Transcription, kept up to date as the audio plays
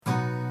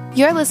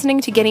You're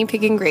listening to Guinea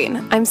Pig and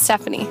Green. I'm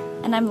Stephanie.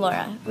 And I'm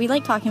Laura. We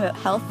like talking about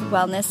health,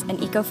 wellness,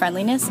 and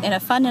eco-friendliness in a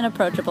fun and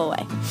approachable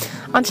way.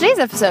 On today's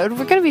episode,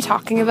 we're going to be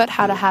talking about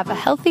how to have a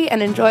healthy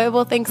and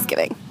enjoyable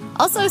Thanksgiving.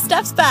 Also,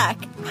 Steph's back.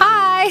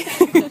 Hi!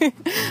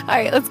 All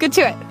right, let's get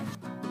to it.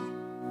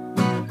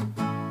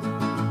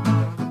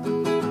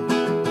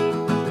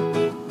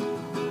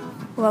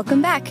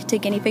 Welcome back to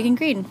Guinea Pig and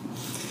Green.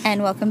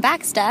 And welcome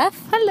back, Steph.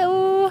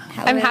 Hello.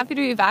 I'm happy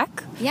to be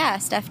back. Yeah,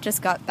 Steph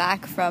just got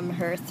back from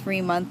her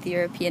 3-month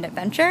European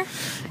adventure.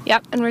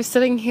 Yep, and we're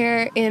sitting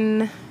here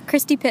in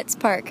Christie Pitts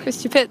Park.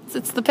 Christie Pitts.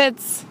 It's the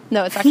Pitts.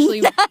 No, it's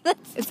actually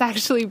it's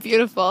actually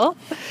beautiful.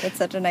 It's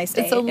such a nice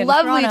day. It's a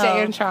lovely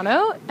day in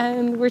Toronto,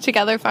 and we're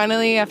together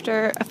finally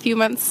after a few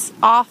months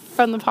off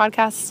from the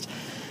podcast.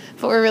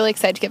 But we're really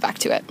excited to get back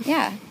to it.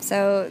 Yeah,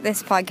 so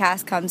this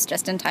podcast comes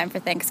just in time for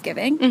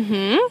Thanksgiving.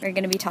 Mm-hmm. We're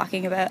going to be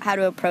talking about how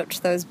to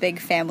approach those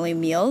big family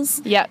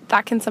meals. Yeah,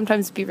 that can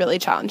sometimes be really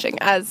challenging.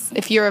 As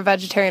if you're a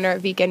vegetarian or a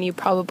vegan, you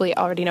probably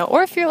already know.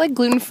 Or if you're like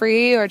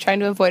gluten-free or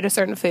trying to avoid a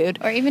certain food.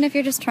 Or even if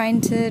you're just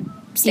trying to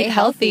stay Eat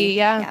healthy.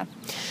 Yeah.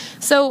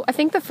 So I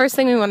think the first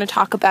thing we want to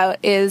talk about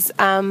is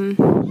how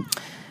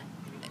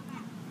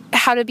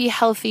to be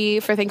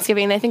healthy for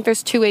Thanksgiving. And I think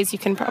there's two ways you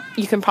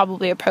can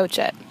probably approach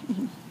it.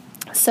 Mm-hmm.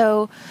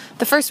 So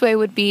the first way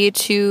would be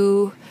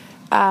to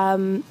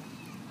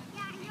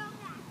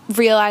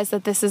realize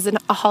that this is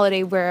a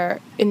holiday where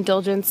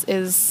indulgence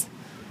is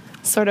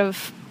sort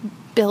of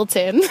built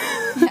in.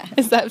 Yeah.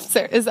 Is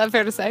that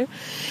fair to say?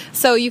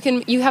 So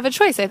you have a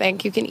choice, I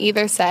think. You can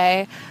either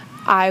say,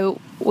 I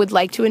would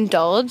like to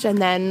indulge, and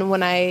then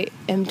when I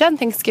am done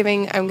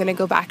Thanksgiving, I'm going to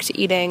go back to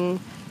eating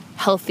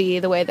healthy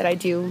the way that I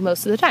do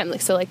most of the time.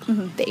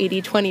 Mm-hmm. The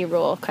 80-20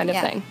 rule kind of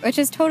thing. Which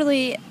is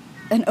totally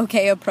an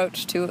okay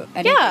approach to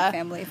any big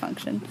family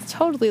function. It's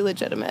totally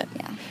legitimate.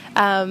 Yeah.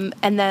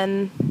 And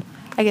then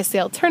I guess the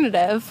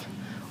alternative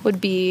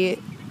would be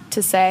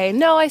to say,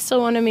 no, I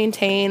still want to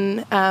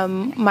maintain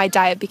my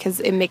diet because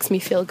it makes me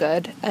feel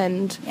good,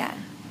 and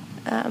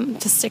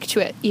to stick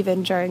to it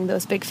even during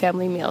those big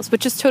family meals,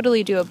 which is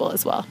totally doable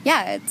as well.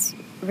 Yeah, it's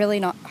really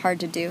not hard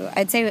to do.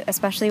 I'd say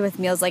especially with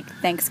meals like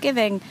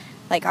Thanksgiving,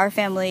 like our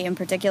family in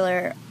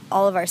particular,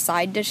 all of our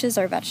side dishes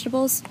are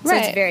vegetables. So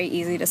it's very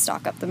easy to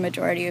stock up the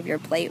majority of your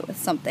plate with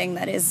something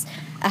that is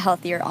a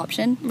healthier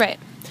option. Right.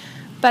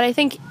 But I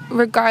think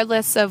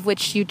regardless of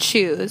which you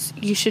choose,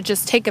 you should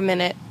just take a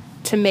minute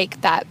to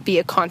make that be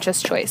a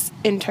conscious choice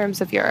in terms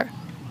of your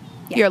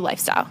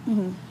lifestyle.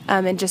 Mm-hmm.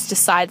 And just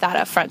decide that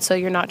up front so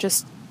you're not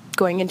just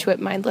going into it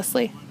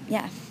mindlessly.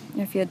 Yeah.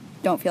 If you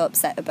don't feel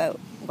upset about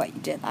what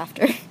you did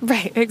after.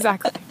 Right,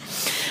 exactly.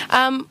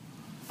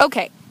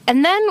 Okay.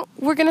 And then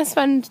we're going to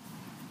spend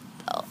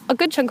a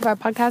good chunk of our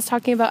podcast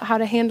talking about how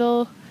to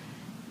handle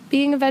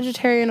being a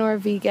vegetarian or a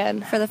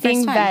vegan. For the first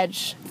being time.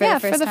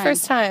 Veg. For the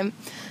first time.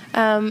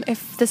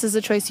 If this is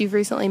a choice you've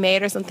recently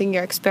made or something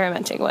you're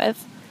experimenting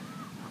with,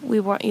 we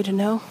want you to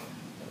know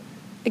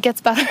it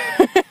gets better.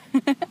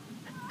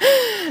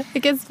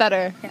 It gets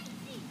better. Yeah.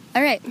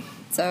 All right.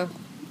 So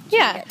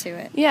get to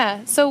it.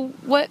 Yeah. So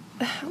what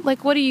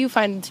do you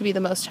find to be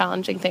the most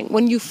challenging thing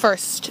when you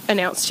first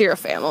announced to your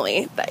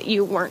family that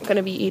you weren't going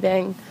to be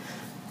eating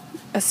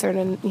a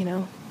certain,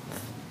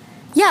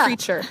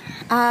 creature?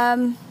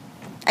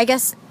 I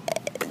guess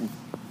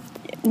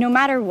no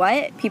matter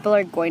what, people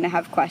are going to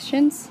have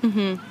questions.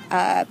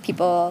 Mm-hmm.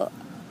 People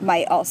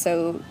might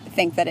also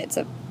think that it's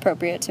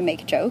appropriate to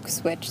make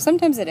jokes, which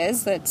sometimes it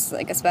is. It's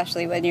like,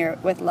 especially when you're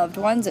with loved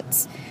ones,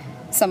 it's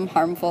some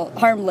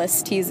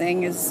harmless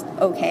teasing is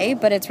okay,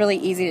 but it's really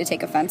easy to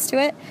take offense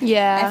to it.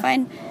 Yeah. I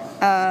find.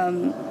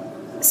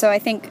 So I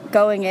think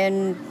going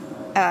in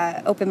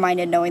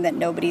open-minded, knowing that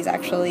nobody's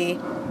actually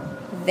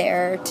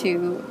there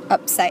to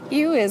upset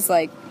you is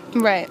right.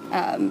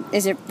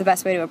 Is it the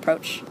best way to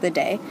approach the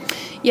day?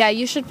 Yeah,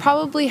 you should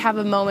probably have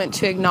a moment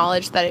to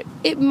acknowledge that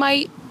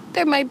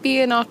there might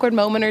be an awkward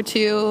moment or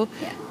two,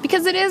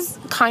 because it is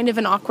kind of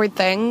an awkward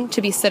thing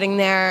to be sitting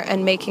there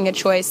and making a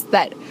choice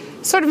that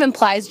sort of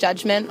implies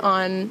judgment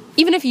on,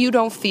 even if you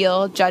don't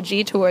feel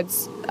judgy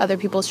towards other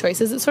people's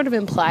choices, it sort of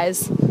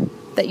implies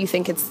that you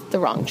think it's the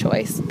wrong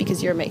choice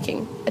because you're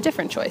making a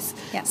different choice.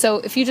 Yeah. So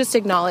if you just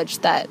acknowledge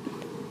that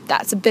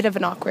that's a bit of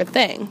an awkward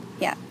thing,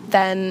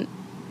 then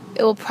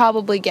it will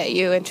probably get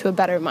you into a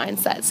better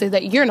mindset so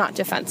that you're not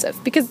defensive.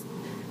 Because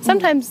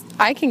sometimes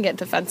I can get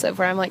defensive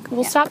where I'm like,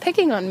 well, stop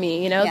picking on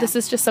me, this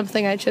is just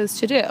something I chose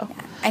to do. Yeah.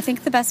 I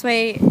think the best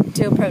way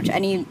to approach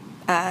any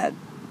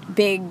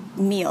big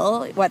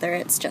meal, whether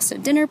it's just a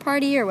dinner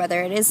party or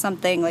whether it is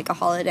something like a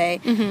holiday,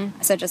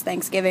 such as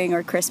Thanksgiving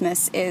or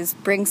Christmas, is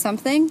bring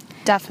something.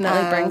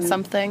 Definitely bring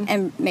something.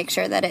 And make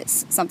sure that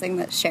it's something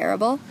that's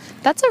shareable.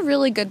 That's a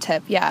really good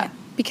tip,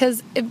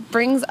 because it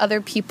brings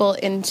other people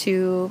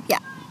into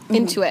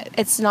it.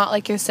 It's not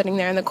like you're sitting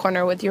there in the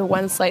corner with your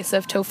one slice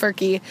of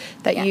tofurkey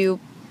that you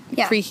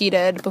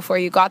preheated before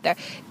you got there.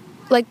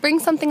 Bring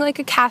something like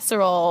a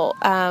casserole,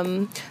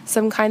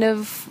 some kind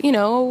of,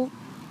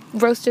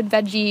 roasted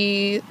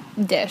veggie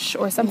dish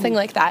or something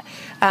like that.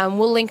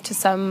 We'll link to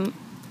some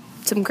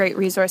some great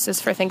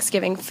resources for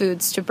Thanksgiving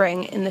foods to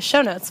bring in the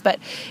show notes. But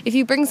if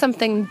you bring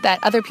something that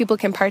other people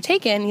can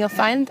partake in, you'll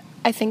find,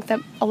 I think, that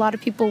a lot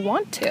of people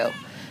want to.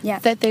 Yeah.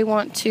 That they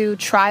want to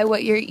try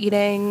what you're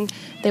eating.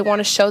 They want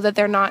to show that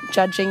they're not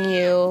judging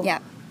you. Yeah.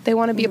 They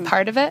want to be a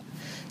part of it.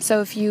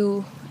 So if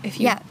you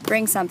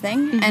bring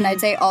something. And I'd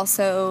say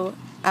also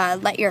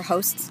let your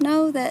hosts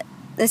know that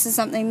this is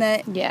something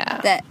that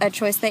a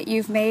choice that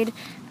you've made,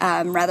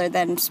 rather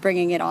than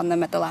springing it on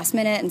them at the last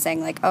minute and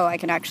saying like, oh, I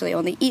can actually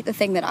only eat the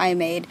thing that I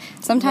made.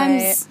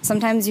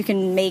 Sometimes you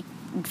can make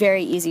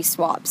very easy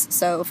swaps.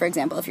 So, for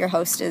example, if your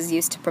host is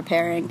used to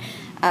preparing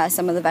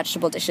some of the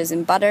vegetable dishes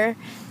in butter,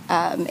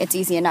 it's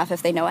easy enough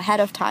if they know ahead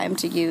of time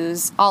to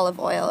use olive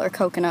oil or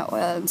coconut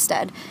oil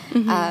instead.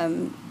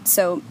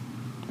 So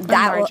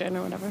that margarine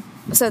or whatever.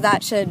 So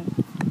that should,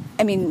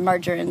 I mean,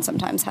 margarine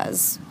sometimes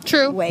has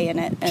whey in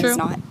it, and it's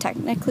not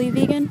technically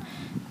vegan.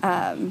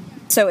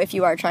 So if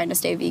you are trying to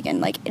stay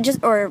vegan, like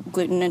or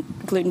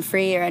gluten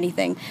free or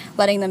anything,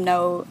 letting them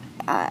know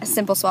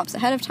simple swaps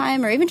ahead of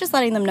time, or even just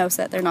letting them know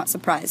so that they're not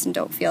surprised and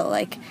don't feel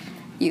like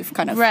you've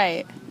kind of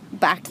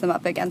backed them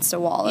up against a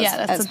wall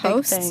as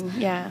hosts. Big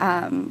thing.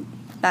 Yeah,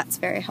 that's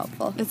very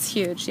helpful. It's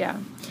huge. Yeah.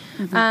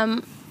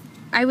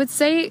 I would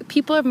say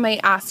people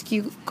might ask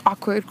you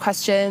awkward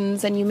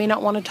questions, and you may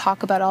not want to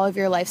talk about all of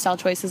your lifestyle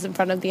choices in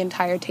front of the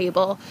entire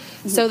table.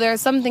 So there are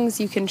some things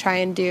you can try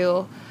and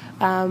do.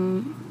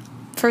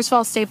 First of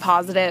all, stay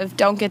positive.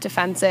 Don't get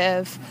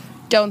defensive.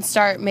 Don't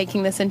start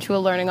making this into a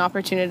learning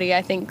opportunity.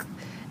 I think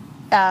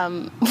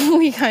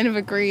we kind of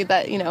agree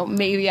that,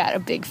 maybe at a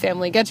big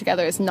family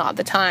get-together is not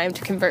the time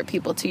to convert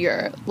people to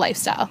your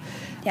lifestyle.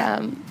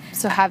 Yeah.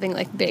 So having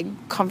like big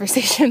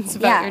conversations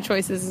about your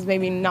choices is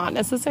maybe not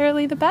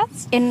necessarily the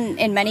best.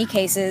 In many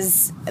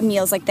cases,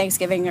 meals like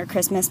Thanksgiving or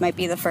Christmas might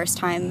be the first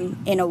time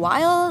in a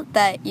while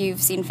that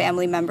you've seen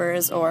family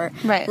members or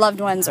loved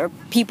ones or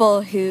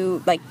people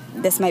who, like,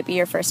 this might be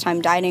your first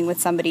time dining with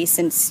somebody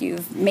since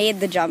you've made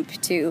the jump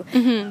to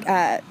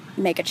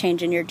make a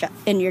change in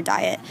your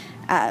diet.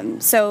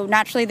 So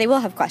naturally they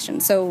will have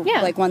questions. So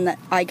like one that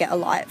I get a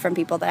lot from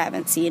people that I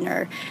haven't seen,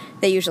 or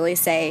they usually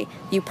say,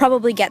 you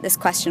probably get this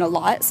question a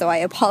lot, so I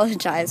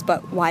apologize,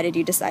 but why did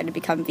you decide to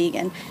become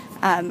vegan?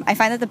 I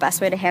find that the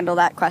best way to handle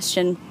that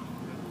question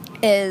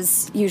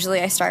is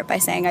usually I start by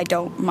saying I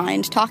don't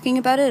mind talking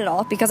about it at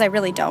all, because I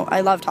really don't.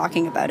 I love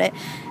talking about it.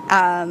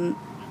 But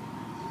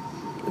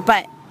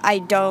I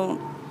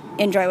don't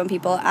enjoy when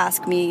people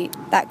ask me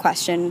that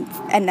question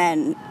and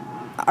then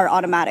are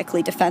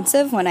automatically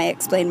defensive when I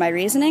explain my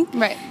reasoning.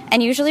 Right.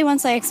 And usually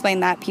once I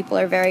explain that, people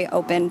are very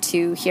open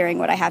to hearing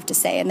what I have to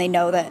say, and they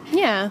know that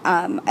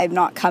I'm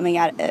not coming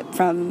at it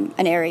from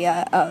an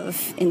area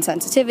of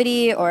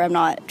insensitivity, or I'm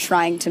not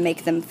trying to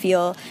make them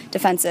feel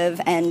defensive,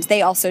 and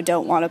they also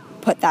don't want to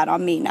put that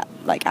on me,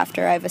 like,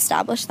 after I've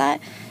established that.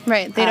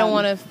 Right. They don't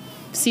want to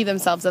see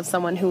themselves as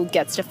someone who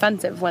gets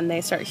defensive when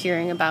they start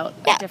hearing about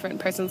a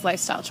different person's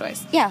lifestyle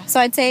choice. Yeah, so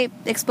I'd say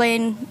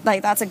explain,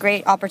 like, that's a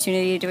great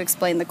opportunity to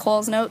explain the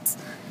Coles Notes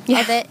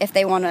of it. If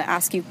they want to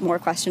ask you more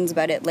questions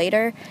about it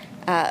later,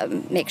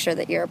 make sure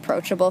that you're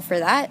approachable for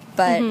that,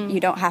 but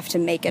you don't have to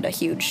make it a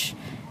huge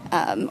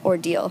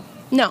ordeal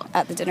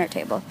at the dinner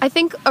table. I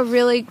think a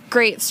really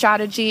great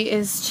strategy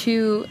is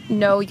to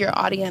know your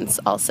audience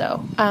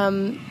also.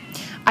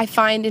 I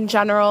find in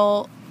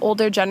general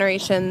older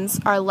generations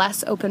are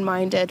less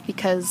open-minded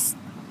because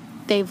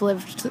they've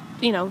lived,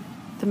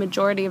 the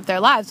majority of their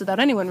lives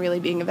without anyone really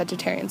being a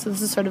vegetarian. So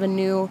this is sort of a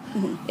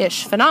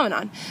new-ish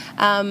phenomenon.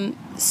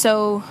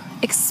 So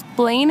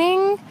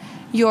explaining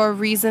your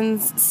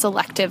reasons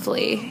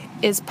selectively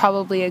is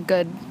probably a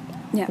good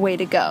way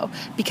to go,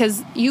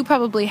 because you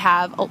probably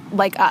have,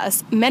 like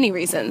us, many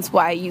reasons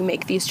why you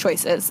make these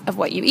choices of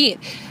what you eat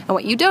and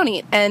what you don't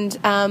eat, and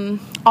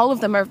all of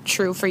them are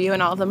true for you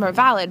and all of them are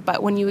valid,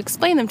 but when you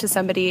explain them to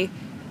somebody,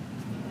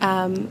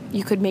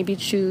 you could maybe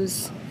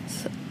choose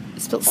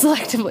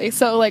selectively.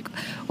 So, like,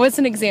 what's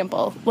an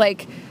example?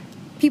 Like,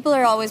 people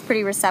are always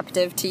pretty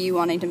receptive to you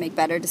wanting to make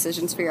better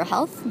decisions for your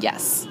health.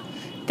 Yes.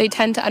 They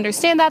tend to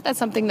understand that. That's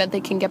something that they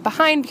can get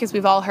behind, because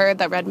we've all heard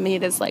that red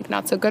meat is, like,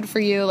 not so good for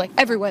you. Like,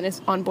 everyone is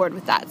on board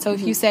with that. So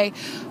if you say,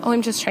 oh,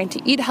 I'm just trying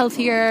to eat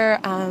healthier,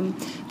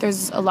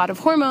 there's a lot of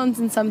hormones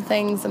in some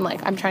things, and,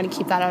 like, I'm trying to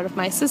keep that out of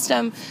my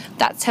system,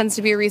 that tends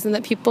to be a reason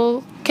that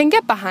people can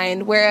get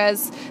behind.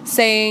 Whereas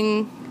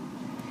saying,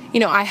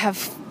 I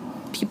have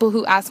people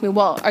who ask me,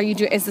 well,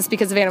 is this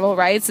because of animal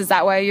rights? Is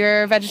that why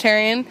you're a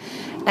vegetarian?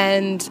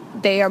 And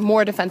they are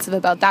more defensive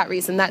about that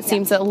reason. That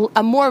seems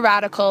a more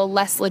radical,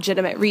 less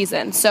legitimate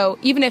reason. So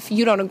even if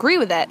you don't agree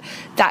with it,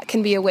 that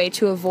can be a way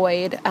to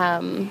avoid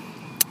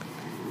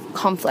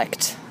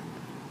conflict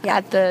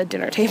at the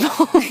dinner table.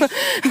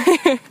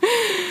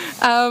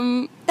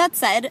 That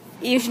said,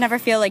 you should never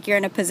feel like you're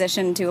in a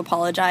position to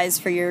apologize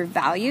for your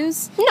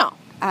values. No.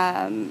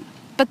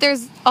 But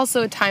there's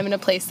also a time and a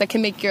place that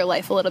can make your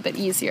life a little bit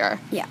easier.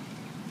 Yeah.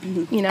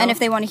 And if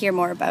they want to hear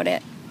more about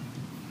it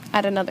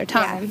at another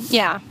time.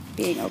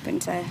 Being open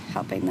to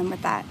helping them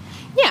with that.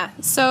 Yeah,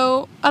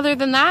 so other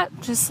than that,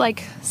 just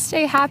like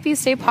stay happy,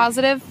 stay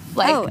positive.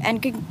 Like, oh,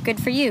 and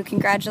good for you.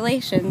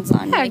 Congratulations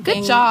on making...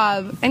 good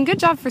job. And good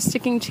job for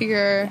sticking to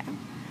your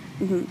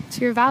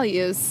to your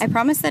values. I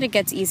promise that it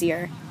gets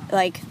easier.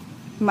 Like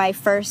my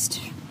first,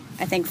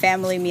 I think,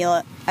 family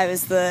meal, I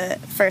was the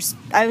first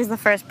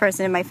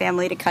person in my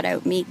family to cut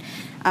out meat.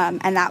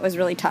 And that was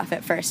really tough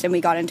at first, and we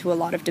got into a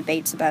lot of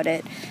debates about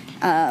it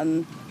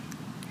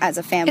as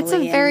a family. It's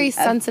a very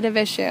sensitive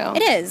issue.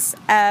 It is,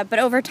 but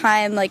over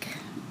time, like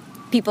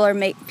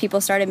people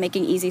started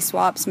making easy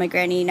swaps. My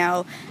granny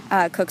now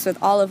cooks with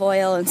olive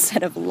oil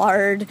instead of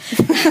lard,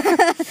 which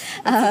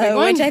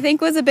I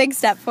think was a big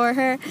step for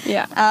her.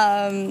 Yeah.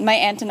 My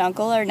aunt and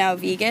uncle are now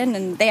vegan,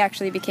 and they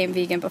actually became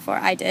vegan before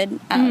I did.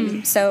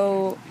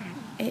 So.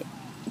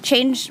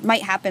 Change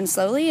might happen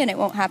slowly and it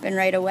won't happen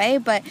right away,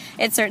 but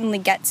it certainly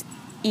gets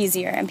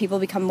easier and people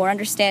become more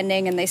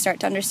understanding and they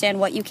start to understand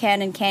what you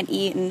can and can't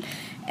eat, and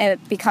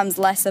it becomes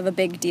less of a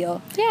big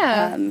deal.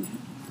 Yeah.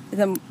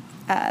 The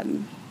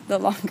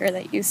longer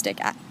that you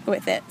stick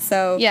with it.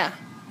 So yeah.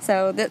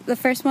 So the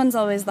first one's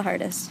always the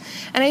hardest.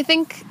 And I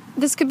think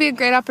this could be a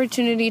great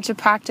opportunity to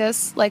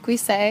practice, like we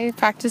say,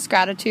 practice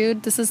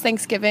gratitude. This is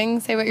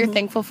Thanksgiving. Say what you're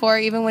thankful for,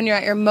 even when you're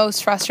at your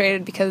most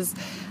frustrated because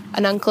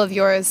an uncle of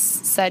yours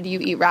said you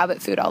eat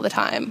rabbit food all the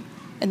time,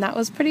 and that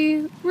was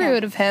pretty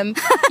rude of him.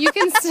 You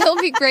can still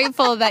be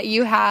grateful that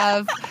you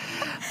have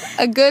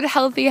a good,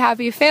 healthy,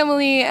 happy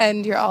family,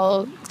 and you're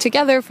all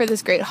together for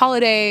this great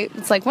holiday.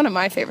 It's like one of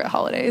my favorite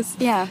holidays.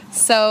 Yeah.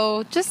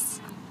 So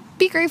just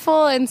be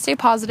grateful and stay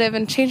positive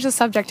and change the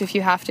subject if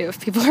you have to.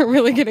 If people are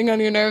really getting on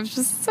your nerves,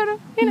 just sort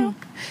of,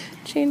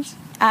 change,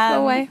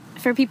 go away.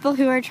 For people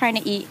who are trying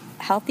to eat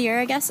healthier,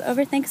 I guess,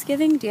 over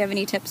Thanksgiving, do you have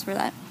any tips for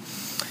that?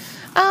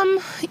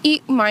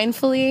 Eat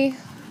mindfully.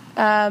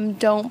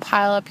 Don't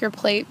pile up your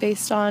plate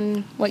based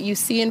on what you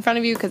see in front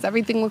of you, because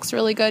everything looks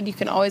really good. You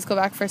can always go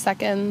back for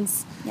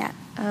seconds. Yeah.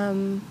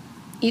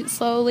 Eat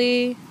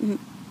slowly.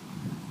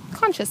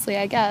 Consciously,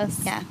 I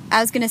guess. Yeah.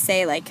 I was going to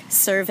say,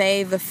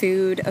 survey the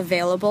food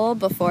available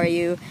before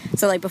you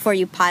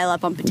pile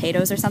up on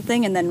potatoes or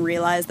something and then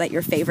realize that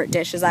your favorite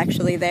dish is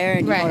actually there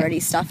and you've already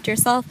stuffed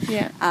yourself.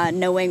 Yeah.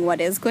 Knowing what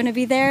is going to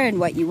be there and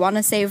what you want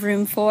to save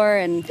room for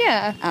and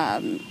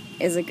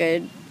is a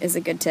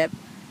good tip.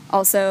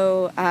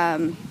 Also,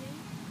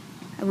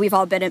 we've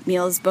all been at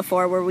meals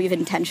before where we've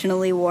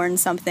intentionally worn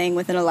something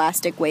with an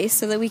elastic waist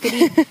so that we could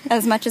eat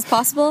as much as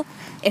possible.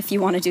 If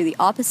you want to do the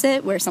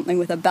opposite, wear something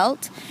with a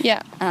belt.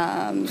 Yeah.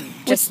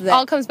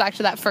 All comes back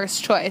to that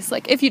first choice.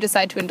 Like, if you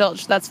decide to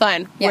indulge, that's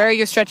fine. Yeah. Wear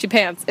your stretchy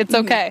pants. It's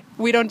okay.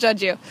 We don't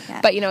judge you.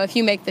 Yeah. But, if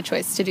you make the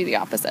choice to do the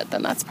opposite,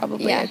 then that's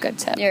probably a good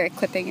tip. You're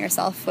equipping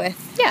yourself with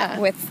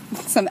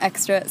some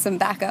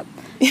backup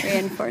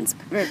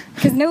reinforcement.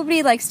 Because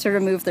nobody likes to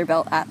remove their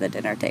belt at the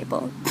dinner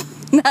table.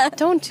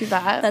 Don't do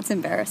that. That's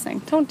embarrassing.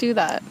 Don't do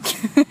that.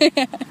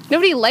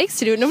 Nobody likes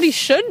to do it. Nobody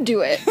should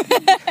do it.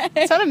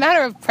 It's not a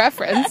matter of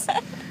preference.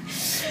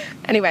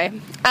 Anyway,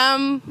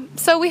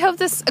 so we hope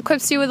this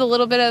equips you with a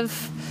little bit of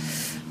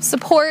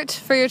support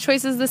for your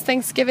choices this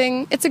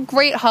Thanksgiving. It's a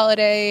great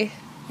holiday.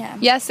 Yeah.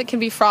 Yes, it can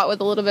be fraught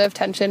with a little bit of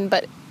tension,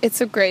 but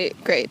it's a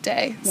great, great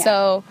day. Yeah.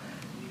 So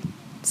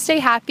stay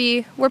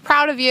happy. We're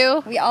proud of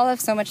you. We all have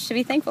so much to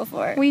be thankful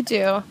for. We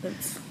do.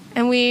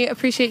 And we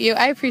appreciate you.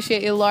 I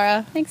appreciate you,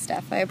 Laura. Thanks,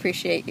 Steph. I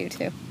appreciate you,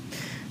 too.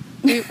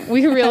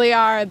 We really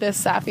are this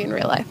sappy in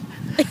real life.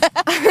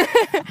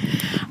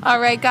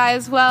 All right,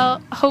 guys.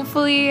 Well,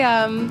 hopefully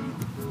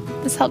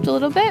this helped a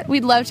little bit.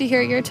 We'd love to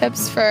hear your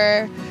tips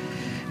for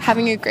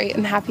having a great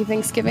and happy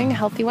Thanksgiving, a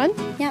healthy one.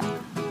 Yeah.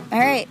 All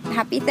right.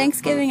 Happy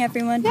Thanksgiving,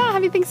 everyone. Yeah,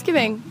 happy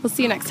Thanksgiving. We'll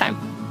see you next time.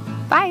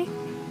 Bye.